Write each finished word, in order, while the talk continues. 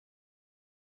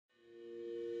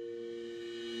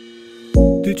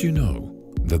Did you know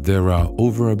that there are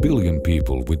over 1 billion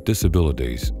people with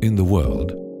disabilities in the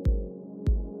world?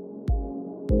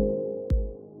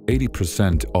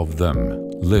 80% of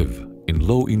them live in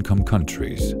low-income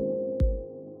countries.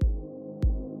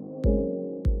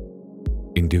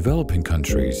 In developing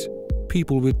countries,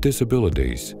 people with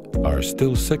disabilities are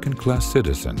still second-class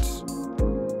citizens.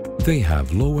 They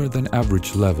have lower than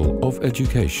average level of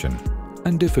education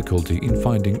and difficulty in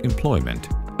finding employment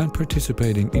and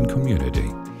participating in community.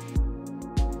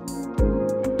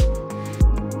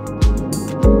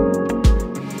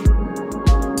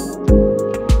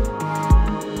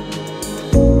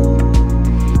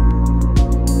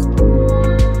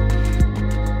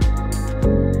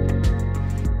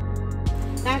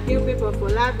 Thank you people for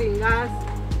loving us.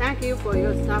 Thank you for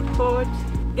your support.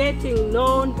 Getting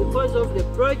known because of the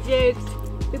project.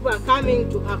 People are coming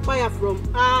to acquire from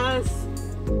us.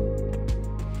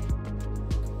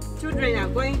 Children are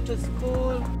going to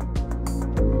school.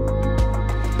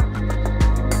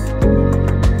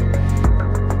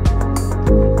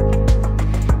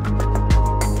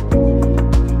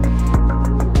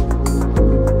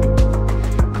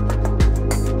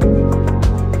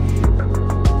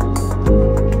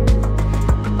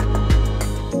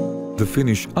 The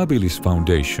Finnish Abilis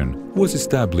Foundation was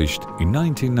established in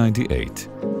 1998.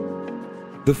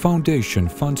 The foundation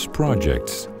funds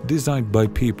projects designed by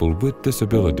people with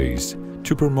disabilities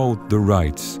to promote the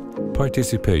rights,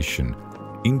 participation,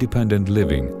 independent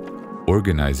living,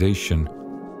 organization,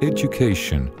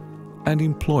 education, and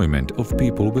employment of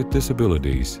people with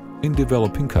disabilities in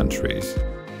developing countries.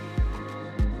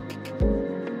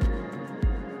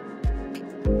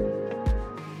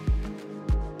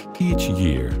 Each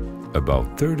year,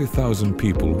 about 30,000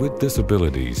 people with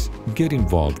disabilities get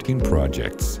involved in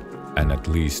projects, and at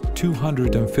least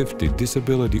 250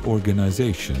 disability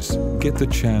organizations get the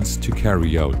chance to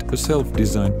carry out a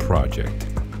self-designed project.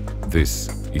 This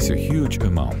is a huge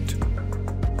amount.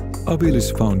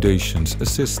 Abilis Foundation's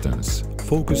assistance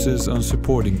focuses on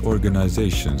supporting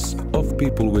organizations of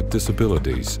people with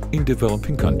disabilities in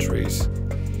developing countries.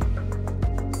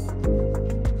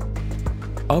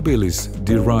 Abilis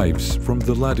derives from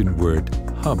the Latin word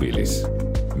habilis,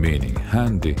 meaning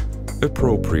handy,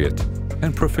 appropriate,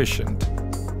 and proficient.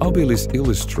 Abilis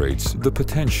illustrates the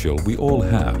potential we all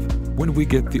have when we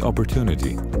get the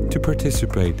opportunity to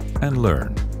participate and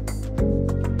learn.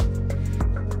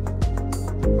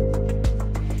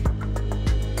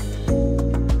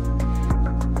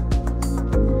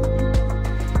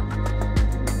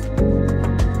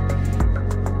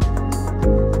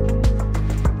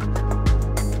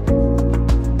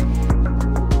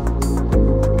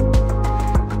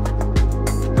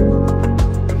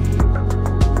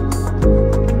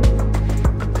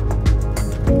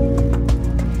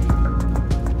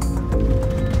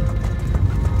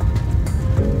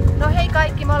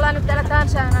 Kaikki, me ollaan nyt täällä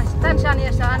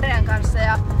Tansaniassa Andrean kanssa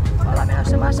ja ollaan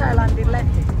menossa Masailandille.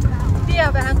 Tie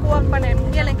on vähän kuoppainen,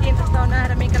 mielenkiintoista on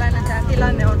nähdä minkälainen tämä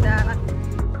tilanne on täällä.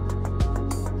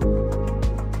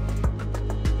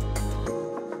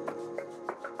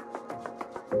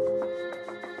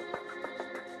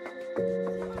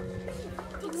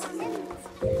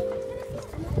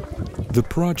 The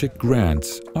project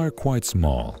grants are quite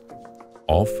small,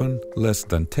 often less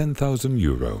than 10,000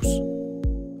 euros.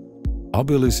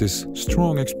 Abilis's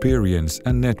strong experience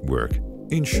and network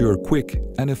ensure quick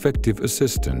and effective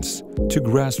assistance to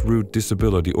grassroots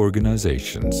disability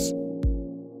organizations.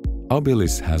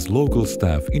 Abilis has local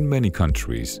staff in many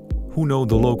countries who know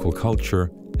the local culture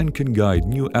and can guide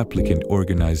new applicant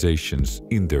organizations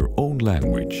in their own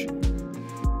language.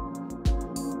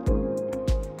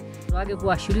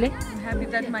 I'm happy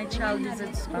that my child is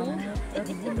at school.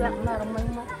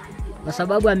 Kwa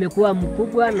sababu amekuwa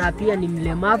mkubwa na pia ni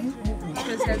mlemavu.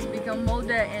 Because he has become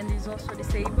older and is also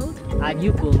disabled.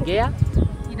 Hajui kuongea.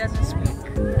 He doesn't speak.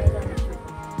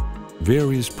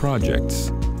 Various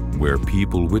projects where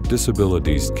people with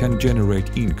disabilities can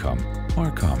generate income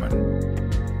are common.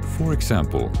 For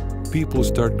example, people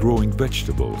start growing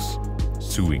vegetables,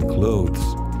 sewing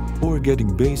clothes, or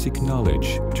getting basic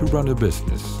knowledge to run a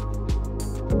business.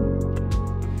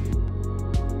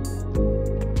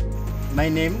 My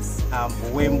name's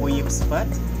Wembo Yipsfat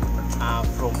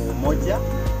from Umoja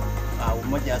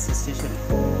Association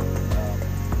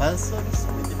for Persons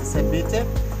with Disability.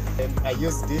 I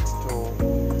used it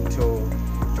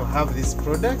to have these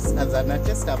products as an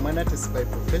artist. I'm an artist by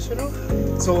professional,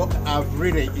 so I've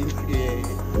really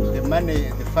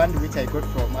the fund which I got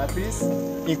from Abilis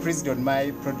increased on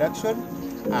my production.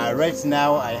 Right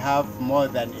now I have more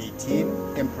than 18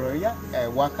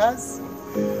 workers.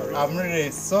 I'm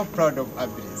really so proud of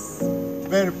Abilis,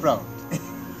 very proud.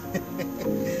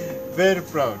 very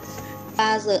proud.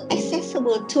 The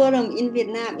accessible tourism in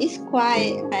Vietnam is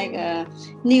quite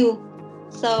new.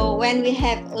 So when we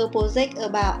have a project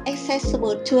about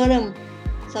accessible tourism,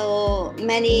 so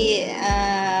many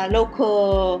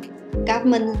local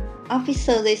government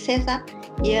officers, they said that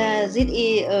this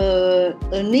is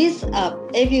a need of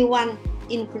everyone,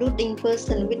 including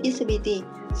person with disability.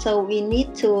 So we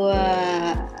need to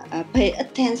pay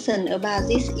attention about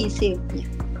this issue.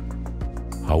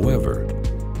 However,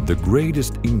 the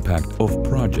greatest impact of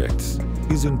projects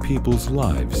is in people's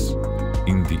lives,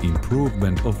 in the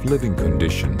improvement of living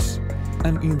conditions,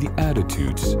 and in the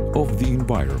attitudes of the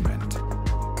environment.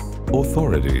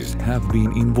 Authorities have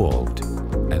been involved,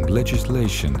 and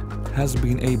legislation has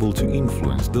been able to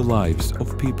influence the lives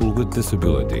of people with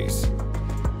disabilities.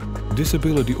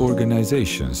 Disability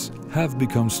organizations have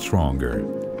become stronger,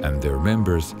 and their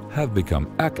members have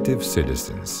become active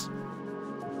citizens.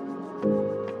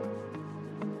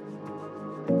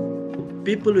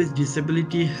 People with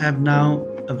disability have now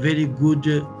a very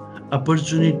good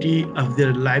opportunity of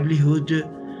their livelihood,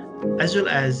 as well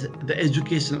as the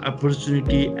education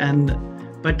opportunity, and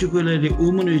particularly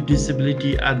women with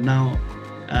disability are now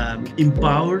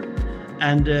empowered,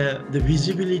 and the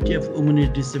visibility of women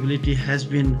with disability has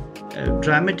been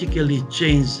dramatically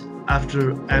changed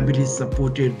after Abilis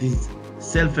supported this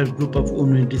self-help group of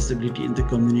women with disability in the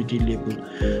community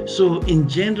level. So in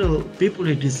general, people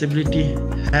with disability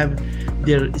have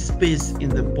their space in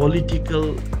the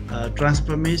political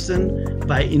transformation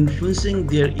by influencing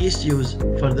their issues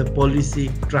for the policy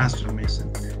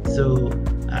transformation. So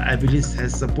Abilis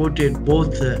has supported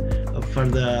both for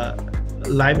the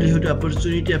livelihood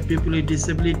opportunity of people with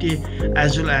disability,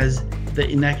 as well as the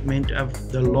enactment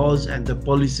of the laws and the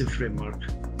policy framework.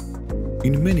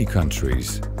 In many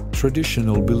countries,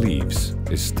 traditional beliefs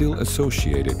is still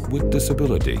associated with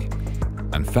disability,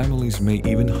 and families may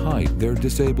even hide their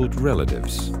disabled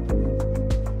relatives.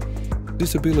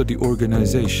 Disability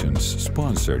organizations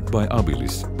sponsored by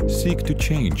Abilis seek to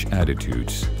change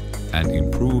attitudes and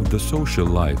improve the social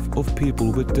life of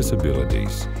people with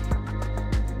disabilities.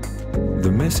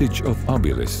 The message of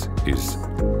Abilis is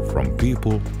from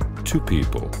people to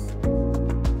people.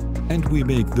 And we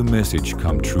make the message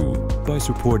come true by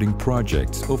supporting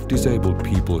projects of disabled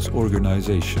people's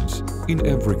organizations in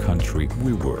every country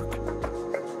we work.